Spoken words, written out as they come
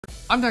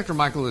I'm Dr.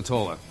 Michael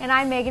Latola. And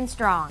I'm Megan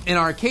Strong. In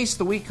our Case of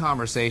the Week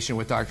conversation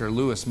with Dr.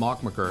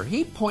 Malcmacher,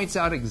 he points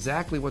out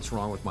exactly what's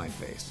wrong with my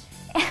face.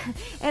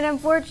 And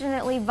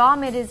unfortunately,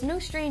 vomit is no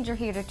stranger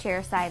here to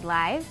Chairside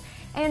Live.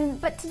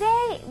 But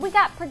today, we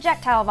got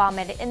projectile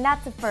vomit, and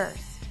that's a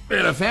first.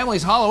 And a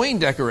family's Halloween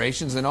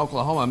decorations in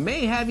Oklahoma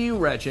may have you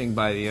retching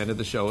by the end of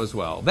the show as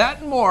well. That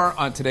and more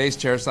on today's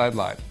Chairside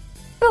Live.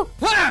 Boo!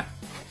 Ah!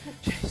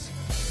 Jeez.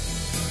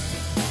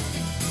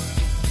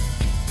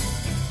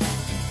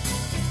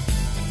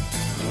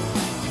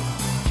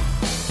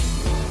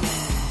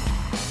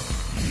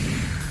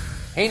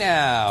 Hey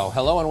now,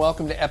 hello and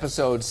welcome to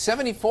episode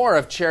 74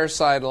 of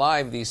Chairside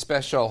Live, the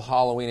special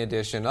Halloween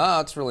edition.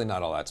 It's really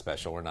not all that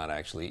special. We're not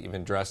actually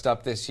even dressed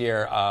up this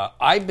year.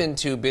 I've been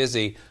too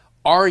busy.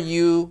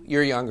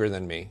 You're younger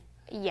than me.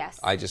 Yes.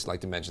 I just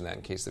like to mention that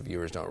in case the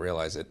viewers don't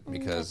realize it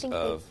because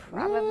of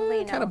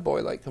probably kind of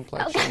boy-like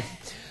complexion.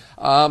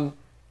 Okay.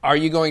 Are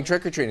you going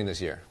trick-or-treating this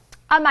year?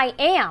 I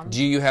am.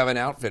 Do you have an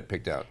outfit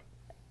picked out?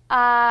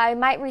 I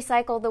might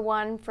recycle the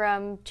one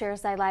from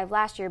Chairside Live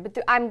last year, but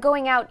I'm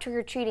going out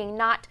trick-or-treating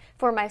not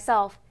for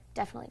myself,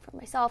 definitely for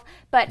myself,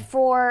 but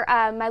for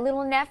my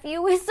little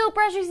nephew. He's so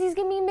precious, he's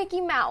going to be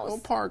Mickey Mouse. Oh,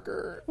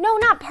 Parker. No,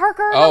 not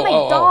Parker, not my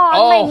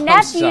dog, my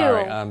nephew.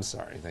 I'm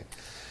sorry.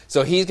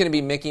 So he's going to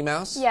be Mickey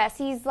Mouse? Yes,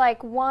 he's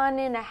like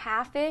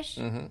 1.5-ish.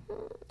 Mm-hmm.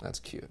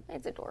 That's cute.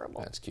 It's adorable.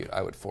 That's cute.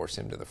 I would force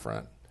him to the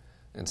front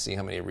and see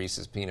how many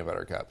Reese's peanut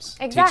butter cups.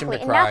 Exactly. Teach him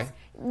to cry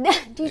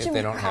if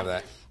they don't have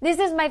that. This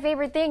is my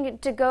favorite thing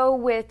to go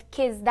with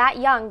kids that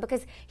young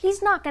because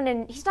he's not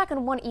gonna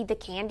want to eat the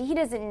candy. He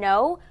doesn't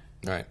know.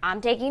 Right.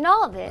 I'm taking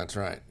all of it. That's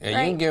right. Yeah,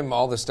 right. You can give him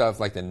all the stuff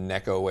like the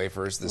Necco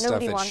wafers, the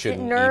stuff that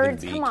shouldn't even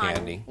be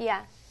candy.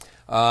 Yeah.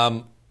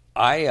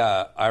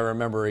 I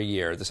remember a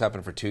year. This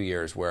happened for 2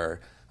 years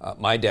where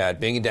my dad,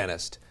 being a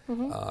dentist,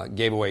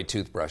 gave away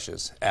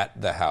toothbrushes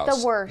at the house.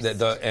 The worst.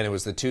 And it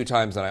was the 2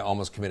 times that I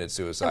almost committed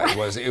suicide.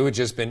 It would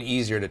just been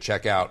easier to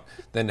check out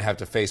than to have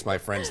to face my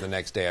friends the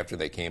next day after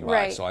they came by.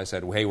 Right. So I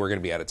said, hey, we're going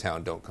to be out of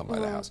town. Don't come by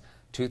the house.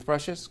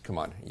 Toothbrushes? Come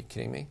on. Are you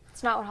kidding me?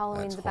 It's not what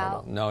Halloween's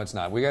about. No, it's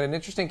not. We got an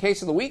interesting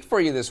case of the week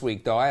for you this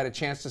week, though. I had a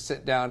chance to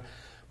sit down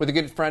with a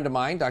good friend of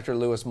mine, Dr.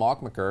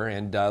 Malcmacher,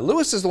 and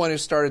Lewis is the one who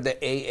started the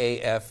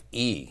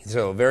AAFE,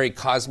 so a very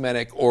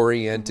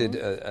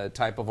cosmetic-oriented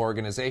type of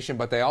organization,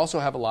 but they also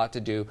have a lot to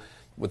do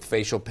with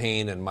facial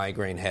pain and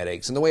migraine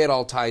headaches, and the way it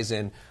all ties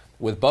in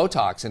with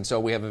Botox. And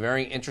so we have a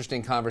very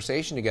interesting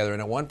conversation together,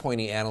 and at one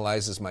point he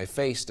analyzes my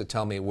face to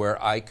tell me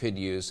where I could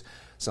use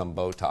some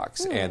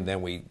Botox. And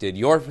then we did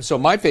so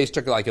my face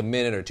took like a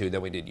minute or two,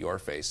 then we did your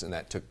face, and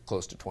that took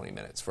close to 20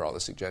 minutes for all the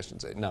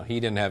suggestions. No, he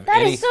didn't have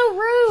any. That is so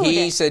rude.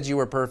 He said you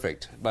were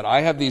perfect, but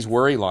I have these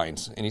worry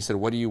lines, and he said,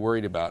 what are you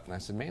worried about? And I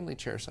said, mainly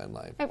Chairside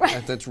Live.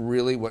 That's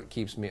really what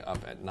keeps me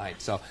up at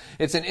night. So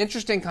it's an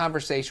interesting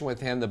conversation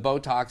with him. The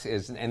Botox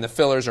and the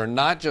fillers are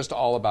not just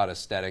all about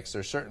aesthetics.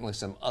 There's certainly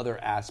some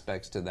other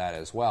aspects to that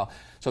as well.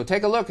 So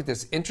take a look at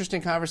this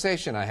interesting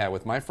conversation I had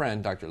with my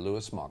friend, Dr.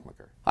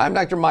 Malcmacher. I'm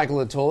Dr. Michael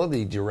Latola,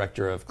 the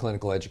Director of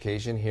Clinical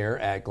Education here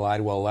at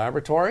Glidewell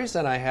Laboratories,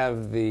 and I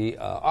have the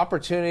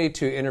opportunity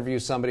to interview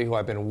somebody who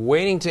I've been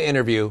waiting to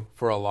interview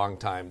for a long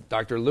time.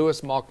 Dr.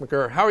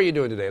 Malcmacher, how are you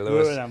doing today,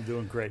 Lewis? Good, I'm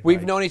doing great.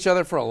 We've known each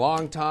other for a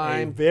long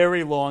time. A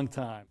very long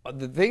time.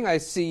 The thing I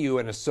see you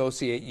and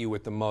associate you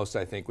with the most,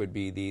 I think, would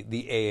be the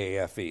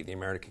AAFE, the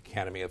American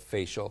Academy of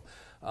Facial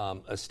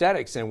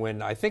Aesthetics. And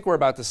when I think we're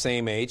about the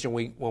same age, and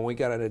when we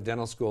got out of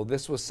dental school,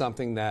 this was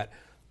something that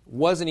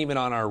wasn't even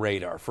on our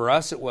radar. For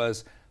us, it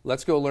was,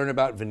 let's go learn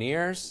about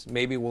veneers.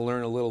 Maybe we'll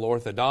learn a little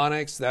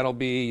orthodontics. That'll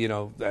be,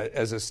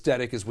 as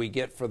aesthetic as we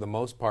get for the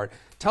most part.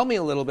 Tell me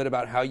a little bit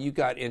about how you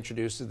got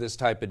introduced to this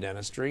type of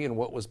dentistry and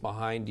what was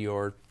behind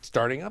your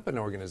starting up an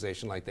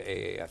organization like the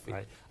AAFE.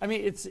 Right. I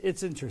mean,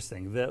 it's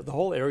interesting, the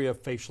whole area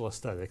of facial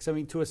aesthetics. I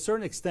mean, to a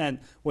certain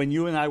extent, when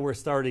you and I were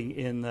starting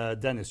in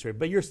dentistry,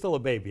 but you're still a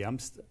baby.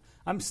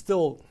 I'm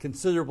still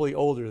considerably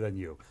older than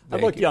you. I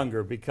look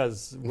younger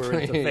because we're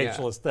into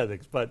facial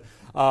aesthetics. But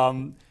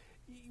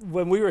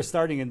when we were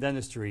starting in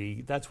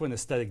dentistry, that's when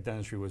aesthetic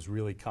dentistry was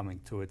really coming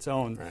to its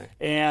own. Right.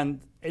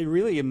 And it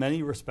really, in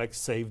many respects,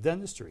 saved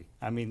dentistry.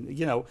 I mean,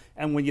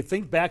 and when you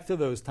think back to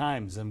those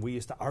times, and we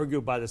used to argue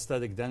about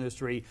aesthetic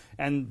dentistry,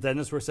 and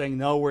dentists were saying,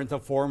 no, we're into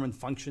form and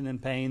function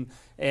and pain,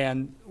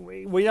 and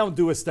we don't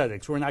do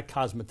aesthetics. We're not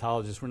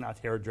cosmetologists. We're not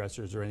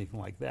hairdressers or anything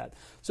like that.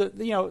 So,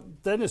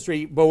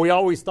 dentistry, but we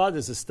always thought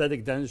as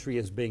aesthetic dentistry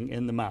as being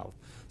in the mouth.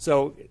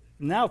 So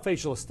now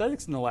facial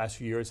aesthetics in the last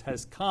few years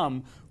has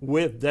come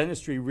with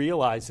dentistry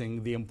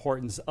realizing the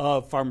importance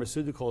of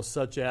pharmaceuticals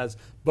such as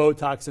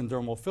Botox and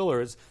dermal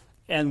fillers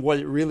and what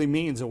it really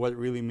means and what it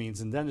really means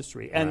in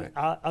dentistry. And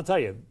I'll tell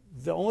you,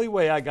 the only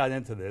way I got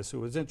into this, it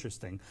was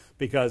interesting,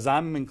 because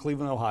I'm in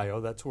Cleveland, Ohio.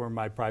 That's where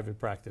my private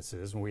practice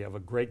is, and we have a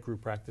great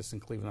group practice in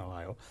Cleveland,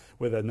 Ohio,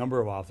 with a number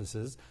of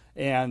offices.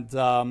 And,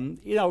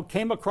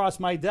 came across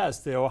my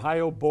desk, the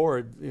Ohio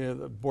Board,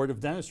 the Board of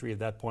Dentistry at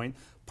that point,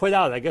 put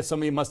out, I guess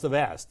somebody must have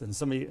asked,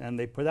 and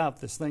they put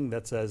out this thing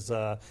that says,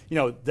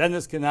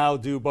 dentists can now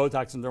do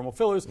Botox and dermal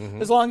fillers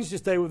as long as you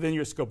stay within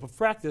your scope of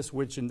practice,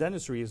 which in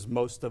dentistry is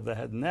most of the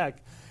head and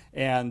neck.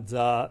 And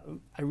I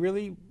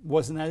really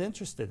wasn't that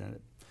interested in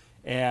it.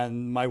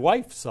 And my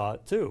wife saw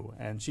it too,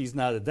 and she's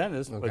not a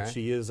dentist, but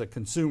she is a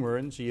consumer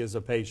and she is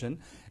a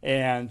patient.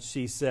 And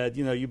she said,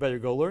 you better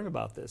go learn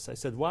about this. I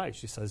said, why?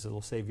 She says,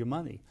 it'll save you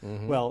money.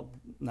 Well,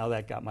 now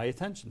that got my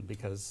attention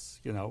because,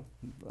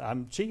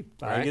 I'm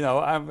cheap. Right.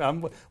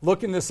 I'm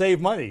looking to save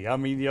money. I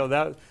mean,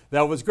 that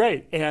was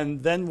great.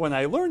 And then when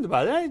I learned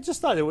about it, I just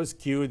thought it was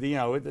cute.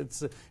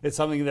 It's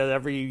something that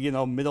every,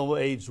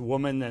 middle-aged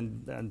woman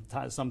and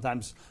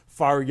sometimes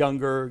far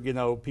younger,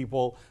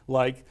 people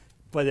like.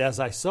 But as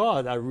I saw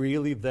it, I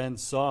really then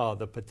saw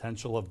the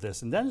potential of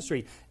this in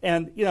dentistry.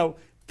 And,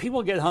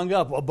 people get hung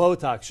up, well,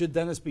 Botox, should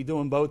dentists be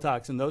doing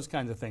Botox and those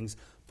kinds of things?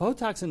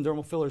 Botox and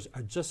dermal fillers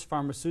are just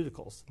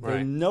pharmaceuticals. Right.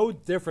 They're no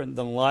different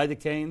than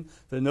lidocaine.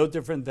 They're no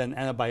different than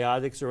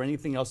antibiotics or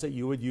anything else that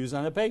you would use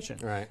on a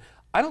patient. Right.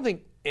 I don't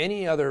think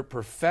any other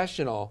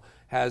professional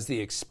has the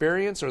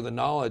experience or the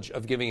knowledge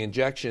of giving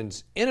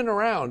injections in and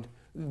around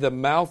the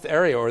mouth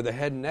area or the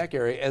head and neck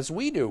area as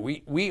we do.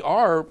 We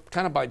are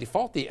kind of by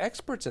default the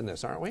experts in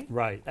this, aren't we?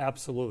 Right,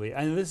 absolutely.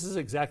 And this is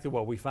exactly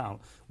what we found.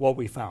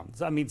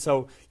 I mean,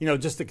 so,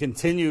 just to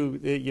continue,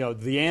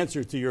 the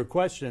answer to your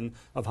question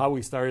of how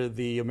we started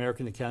the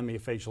American Academy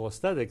of Facial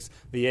Aesthetics,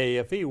 the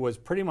AAFE, was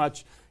pretty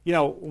much,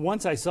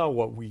 once I saw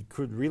what we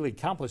could really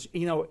accomplish,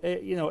 and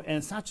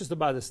it's not just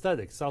about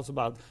aesthetics, it's also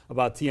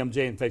about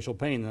TMJ and facial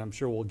pain, and I'm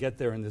sure we'll get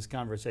there in this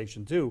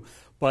conversation too.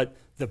 But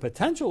the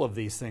potential of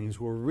these things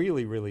were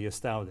really, really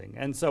astounding.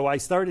 And so I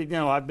started,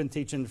 I've been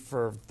teaching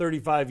for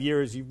 35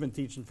 years. You've been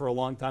teaching for a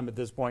long time at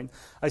this point.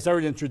 I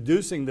started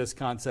introducing this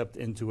concept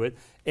into it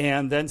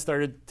and then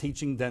started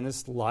teaching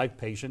dentists, live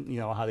patient,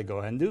 how to go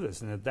ahead and do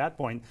this. And at that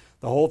point,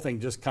 the whole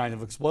thing just kind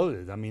of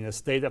exploded. I mean,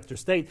 state after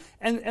state.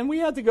 And we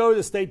had to go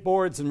to state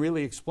boards and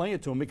really explain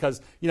it to them because,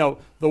 the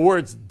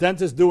words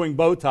dentist doing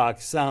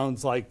Botox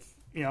sounds like,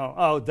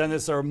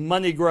 dentists are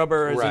money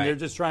grubbers and they're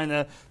just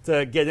trying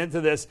to get into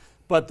this.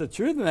 But the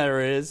truth of the matter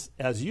is,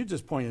 as you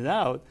just pointed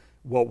out,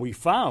 what we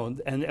found,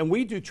 and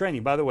we do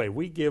training, by the way,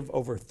 we give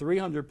over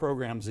 300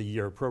 programs a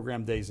year,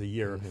 program days a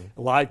year,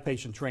 live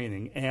patient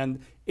training.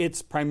 And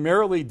it's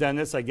primarily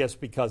dentists, I guess,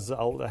 because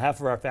half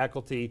of our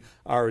faculty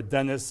are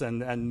dentists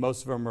and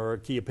most of them are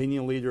key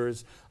opinion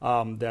leaders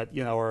that,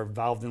 are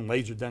involved in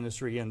laser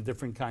dentistry and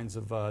different kinds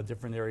of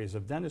different areas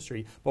of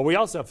dentistry. But we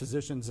also have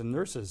physicians and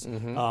nurses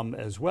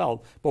as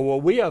well. But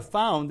what we have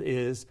found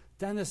is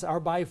dentists are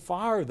by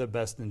far the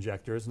best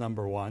injectors,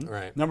 number one.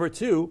 Right. Number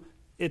two,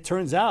 it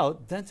turns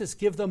out dentists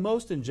give the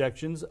most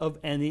injections of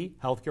any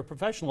healthcare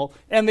professional,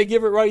 and they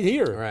give it right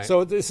here. Right.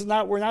 So this is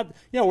not, we're not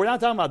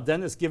talking about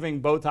dentists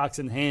giving Botox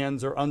in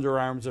hands or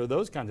underarms or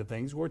those kinds of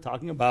things. We're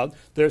talking about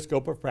their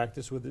scope of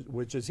practice,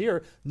 which is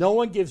here.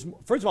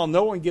 First of all,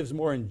 no one gives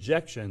more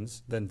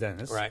injections than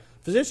dentists. Right.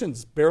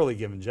 Physicians barely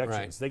give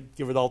injections. Right. They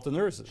give it all to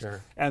nurses.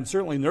 Sure. And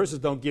certainly nurses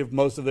don't give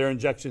most of their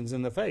injections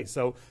in the face.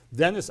 So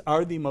dentists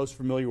are the most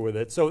familiar with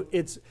it. So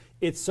it's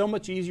so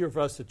much easier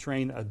for us to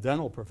train a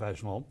dental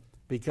professional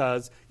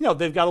because,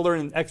 they've got to learn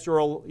an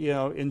extraoral,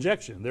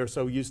 injection. They're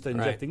so used to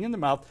injecting in the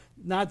mouth,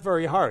 not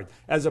very hard,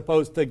 as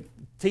opposed to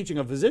teaching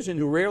a physician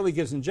who rarely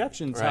gives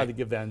injections how to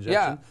give that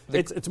injection. Yeah,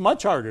 it's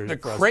much harder. The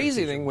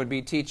crazy thing would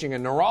be teaching a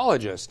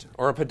neurologist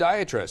or a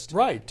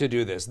podiatrist to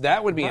do this.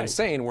 That would be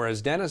insane,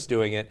 whereas dentists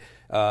doing it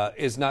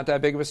is not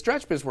that big of a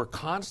stretch because we're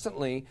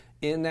constantly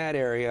in that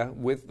area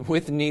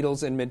with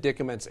needles and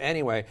medicaments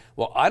anyway.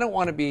 Well, I don't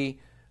want to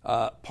be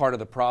part of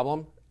the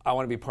problem. I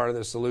want to be part of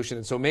the solution.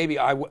 And so maybe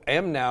I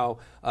am now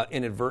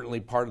inadvertently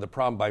part of the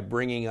problem by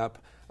bringing up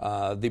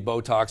the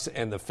Botox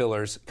and the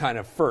fillers kind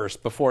of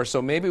first before.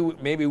 So maybe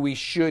we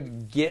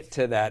should get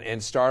to that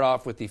and start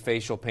off with the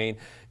facial pain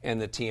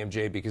and the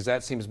TMJ because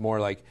that seems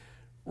more like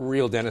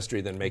real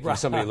dentistry than making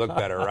somebody look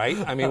better, right?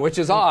 I mean, which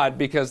is odd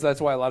because that's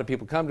why a lot of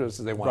people come to us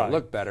is they want to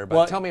look better.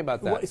 But tell me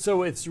about that.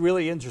 So it's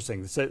really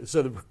interesting. So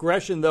the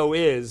progression, though,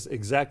 is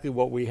exactly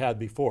what we had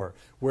before,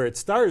 where it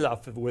started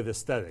off with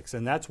aesthetics.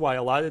 And that's why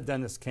a lot of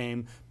dentists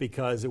came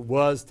because it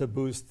was to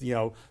boost,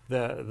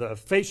 the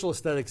facial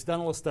aesthetics,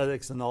 dental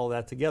aesthetics, and all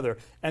that together.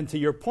 And to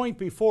your point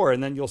before,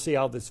 and then you'll see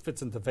how this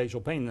fits into facial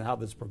pain and how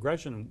this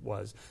progression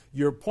was.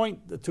 Your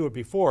point to it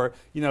before,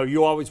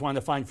 you always want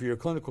to find for your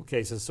clinical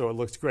cases so it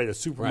looks great, a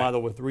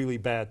supermodel with really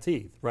bad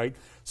teeth, right?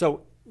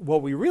 So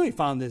what we really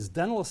found is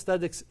dental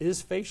aesthetics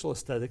is facial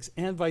aesthetics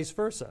and vice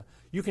versa.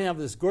 you can have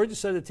this gorgeous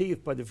set of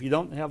teeth, but if you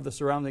don't have the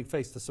surrounding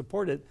face to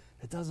support it,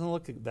 it doesn't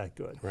look that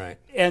good. Right.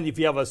 And if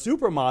you have a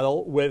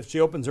supermodel with,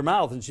 she opens her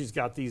mouth and she's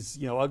got these,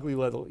 ugly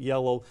little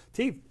yellow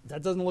teeth,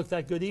 that doesn't look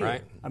that good either.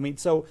 Right. I mean,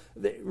 so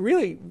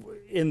really,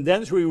 in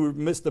dentistry, we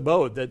missed the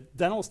boat that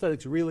dental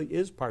aesthetics really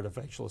is part of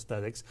facial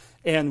aesthetics,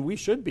 and we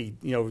should be,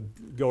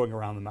 going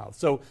around the mouth.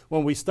 So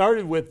when we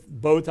started with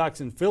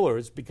Botox and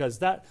fillers, because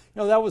that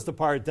was the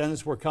part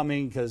dentists were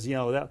coming because,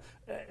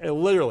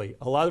 literally,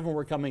 a lot of them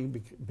were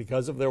coming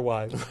because of their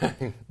wives,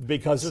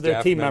 because of their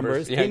Staff team members.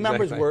 members. Yeah, Team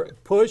members exactly. were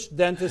pushed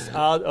dentists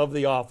out of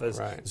the office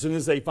Right. as soon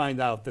as they find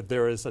out that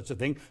there is such a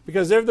thing,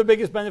 because they're the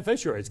biggest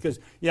beneficiaries. Because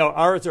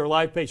ours are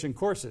live patient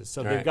courses,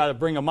 so Right. they've got to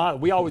bring a model.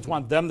 We always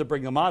want them to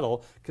bring a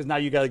model because now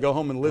you got to go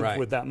home and live Right.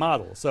 with that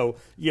model. So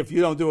if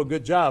you don't do a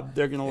good job,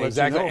 they're going to let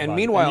Exactly. you know. And about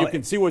meanwhile, it. And you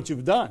can see what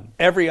you've done.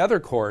 Every other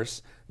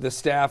course, the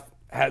staff,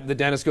 the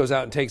dentist goes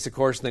out and takes a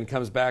course and then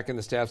comes back, and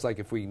the staff's like,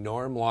 if we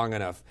ignore him long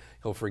enough,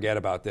 he'll forget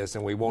about this,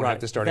 and we won't have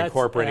Right. to start That's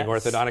incorporating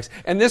orthodontics.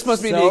 And this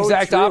must be the so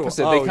exact true.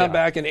 opposite. Oh, They come yeah.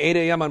 back at 8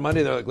 a.m. on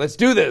Monday, they're like, let's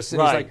do this. And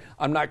he's Right. like,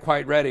 I'm not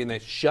quite ready. And they,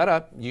 shut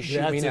up, you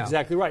shoot me That's now.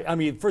 exactly right. I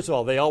mean, first of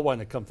all, they all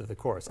want to come to the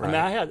course. I mean,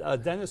 Right. I had a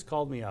dentist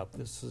called me up.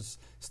 This is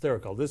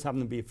hysterical. This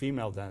happened to be a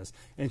female dentist,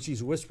 and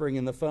she's whispering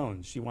in the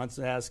phone. She wants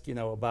to ask,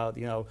 about,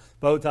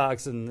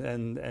 Botox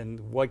and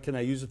what can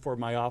I use it for in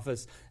my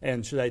office,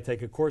 and should I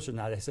take a course or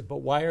not? I said, but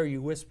why are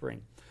you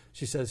whispering?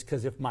 She says,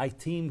 because if my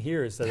team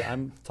hears that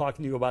I'm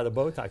talking to you about a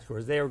Botox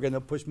course, they are going to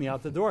push me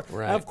out the door.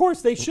 Right. And of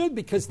course, they should,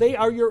 because they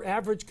are your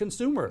average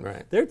consumer.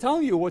 Right. They're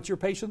telling you what your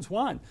patients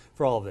want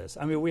for all of this.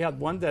 I mean, we had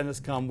one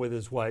dentist come with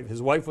his wife.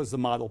 His wife was the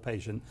model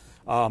patient,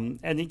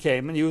 and he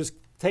came, and he was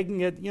taking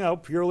it,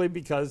 purely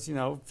because,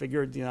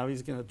 figured,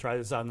 he's going to try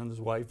this out on his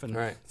wife and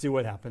Right. see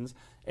what happens.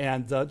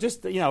 And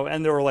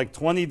and there were like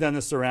 20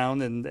 dentists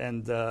around, and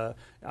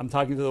I'm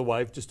talking to the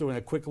wife, just doing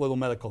a quick little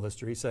medical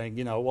history, saying,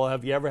 well,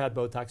 have you ever had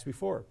Botox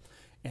before?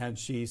 And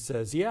she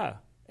says, yeah.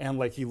 And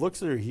like he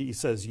looks at her, he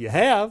says, you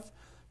have?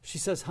 She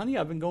says, honey,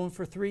 I've been going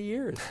for 3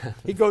 years.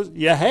 He goes,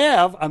 you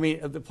have? I mean,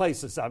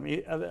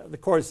 the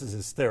course is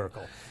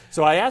hysterical.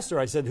 So I asked her,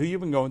 I said, who you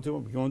been going to?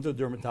 I'm going to a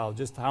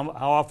dermatologist. How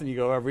often you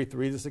go? Every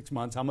 3 to 6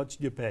 months. How much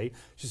do you pay?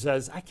 She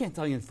says, I can't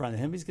tell you in front of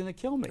him. He's going to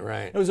kill me.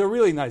 Right. It was a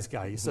really nice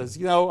guy. He says,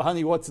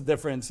 honey, what's the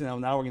difference? Now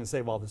we're going to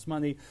save all this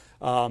money.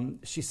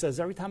 She says,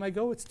 every time I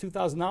go, it's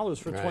 $2,000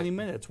 for 20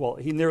 minutes. Well,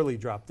 he nearly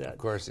dropped dead. Of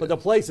course. But the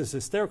place is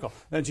hysterical.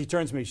 Then she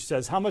turns to me. She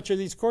says, how much are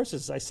these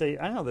courses? I say,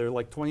 I don't know. They're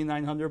like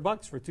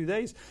 $2,900 for 2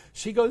 days.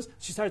 She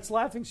starts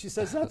laughing. She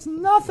says, that's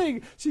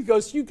nothing. She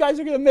goes, you guys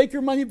are going to make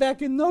your money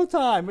back in no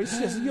time. And she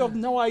says, you have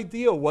no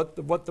idea what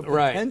the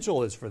Right.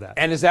 potential is for that.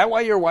 And is that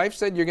why your wife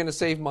said you're going to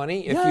save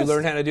money if you Yes.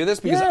 learn how to do this?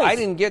 Because Yes. I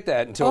didn't get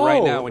that until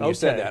right now when you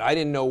said okay. that. I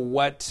didn't know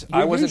what,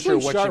 You're I wasn't sure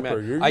usually what sharper. you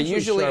meant. You're I usually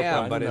usually sharper.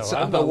 am, I but know. it's I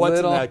don't I'm know a what's in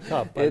little, that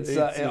cup, but it's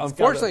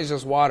unfortunately gotta- it's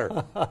just water.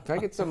 Can I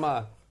get some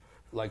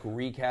like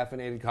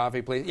recaffeinated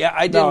coffee, please? Yeah,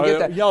 I didn't get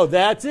that. No,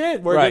 that's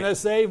it. We're Right. going to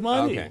save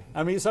money. Okay.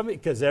 I mean,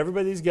 because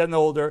everybody's getting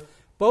older.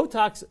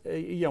 Botox,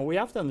 we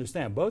have to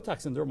understand,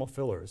 Botox and dermal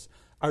fillers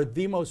are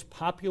the most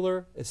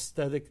popular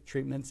aesthetic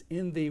treatments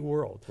in the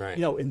world. Right.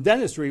 In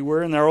dentistry,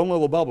 we're in our own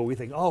little bubble. We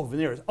think,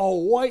 veneers,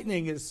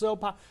 whitening is so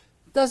popular.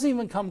 Doesn't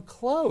even come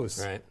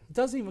close. Right.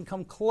 Doesn't even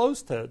come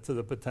close to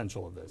the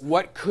potential of this.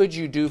 What could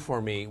you do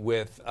for me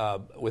with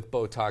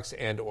Botox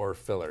and or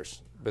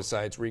fillers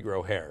besides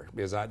regrow hair?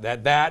 Because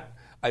that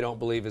I don't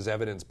believe is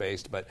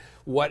evidence-based. But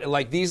what,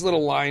 like these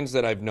little lines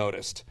that I've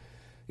noticed,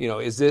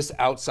 is this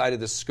outside of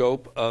the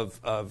scope of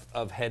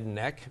head and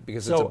neck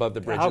because it's above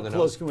the bridge of the nose? How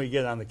close can we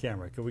get on the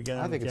camera? Can we get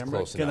on I think the it's camera?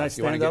 close Can enough. I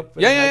You wanna stand get- up?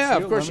 Yeah, next yeah, to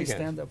of you? course Let you me can.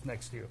 stand up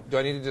next to you. Do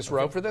I need to just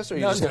rope for this, or are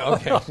you No, just no.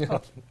 okay?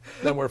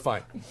 Then we're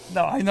fine.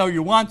 No, I know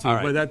you want to, All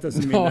right. but that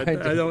doesn't mean No,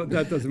 that, I don't.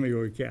 that doesn't mean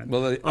we can't.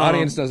 Well, the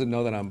audience doesn't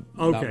know that I'm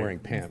not okay. wearing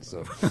pants.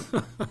 So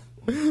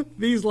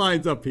These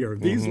lines up here,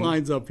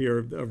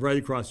 right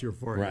across your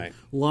forehead, Right.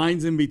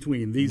 lines in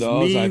between, these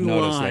Those mean I've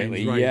noticed lines,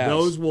 lately, right? yes.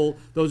 Those will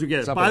get What's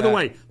it. up By with the that?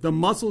 way, the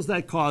muscles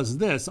that cause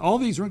this, all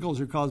these wrinkles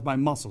are caused by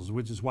muscles,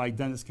 which is why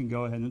dentists can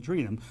go ahead and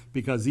treat them,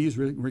 because these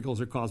wrinkles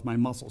are caused by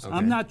muscles. Okay.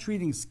 I'm not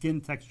treating skin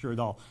texture at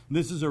all.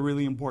 This is a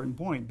really important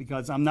point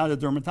because I'm not a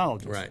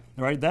dermatologist. Right.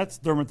 All right, that's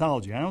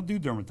dermatology. I don't do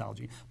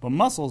dermatology, but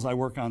muscles I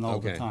work on all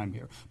the Okay. time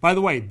here. By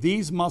the way,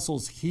 these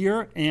muscles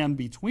here and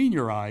between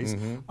your eyes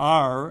Mm-hmm.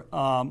 are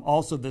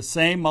also the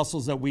same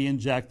muscles that we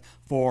inject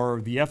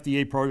for the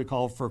FDA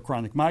protocol for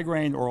chronic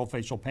migraine, oral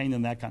facial pain,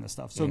 and that kind of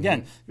stuff. So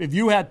again, if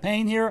you had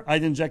pain here,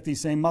 I'd inject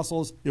these same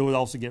muscles. It would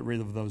also get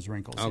rid of those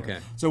wrinkles. Okay.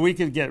 Here. So we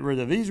could get rid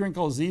of these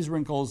wrinkles,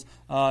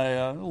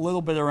 a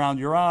little bit around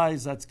your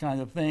eyes, that's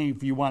kind of thing.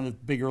 If you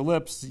wanted bigger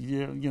lips, I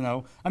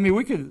mean,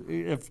 we could,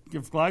 if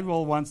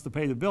Glidewell wants to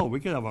pay the bill, we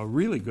could have a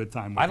really good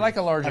time with I'd like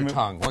a larger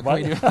tongue. What can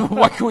we do? What?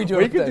 What can we do?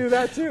 We with could that? do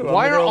that too.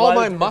 Why I mean, are there a all lot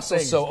my of muscles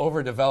things. so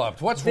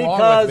overdeveloped? What's wrong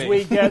Because with me?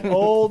 we get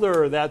older.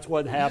 shoulder, that's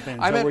what happens.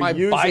 I meant my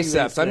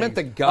biceps. I meant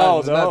the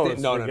guns.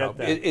 No.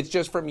 It's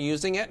just from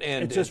using it?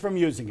 It's just from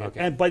using it.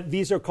 Okay. But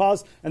these are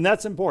caused, and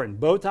that's important.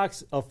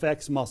 Botox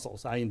affects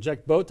muscles. I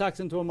inject Botox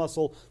into a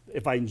muscle.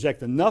 If I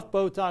inject enough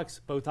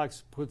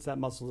Botox puts that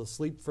muscle to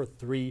sleep for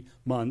 3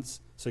 months.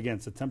 So again,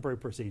 it's a temporary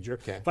procedure.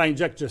 Okay. If I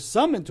inject just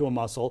some into a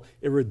muscle,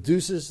 it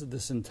reduces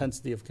this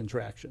intensity of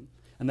contraction.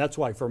 And that's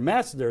why for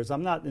masseters,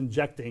 I'm not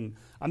injecting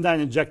a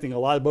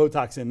lot of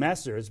Botox in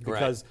masseters,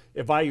 because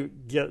if I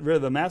get rid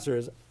of the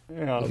masseters,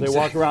 they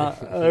walk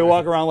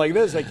around like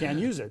this, they can't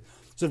use it.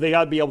 So they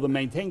got to be able to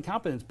maintain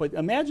competence. But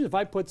imagine if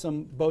I put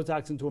some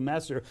Botox into a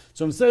masseter.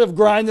 So instead of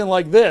grinding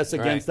like this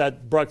against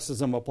that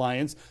bruxism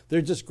appliance,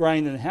 they're just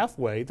grinding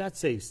halfway. That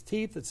saves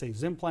teeth. It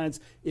saves implants.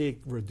 It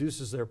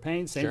reduces their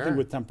pain. Same thing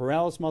with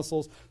temporalis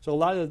muscles. So a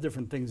lot of the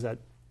different things that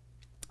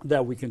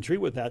we can treat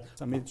with that.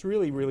 I mean, it's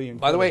really, really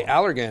incredible. By the way,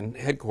 Allergan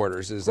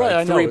headquarters is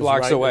Right, 3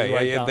 blocks right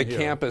away. right the here.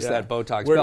 campus that Botox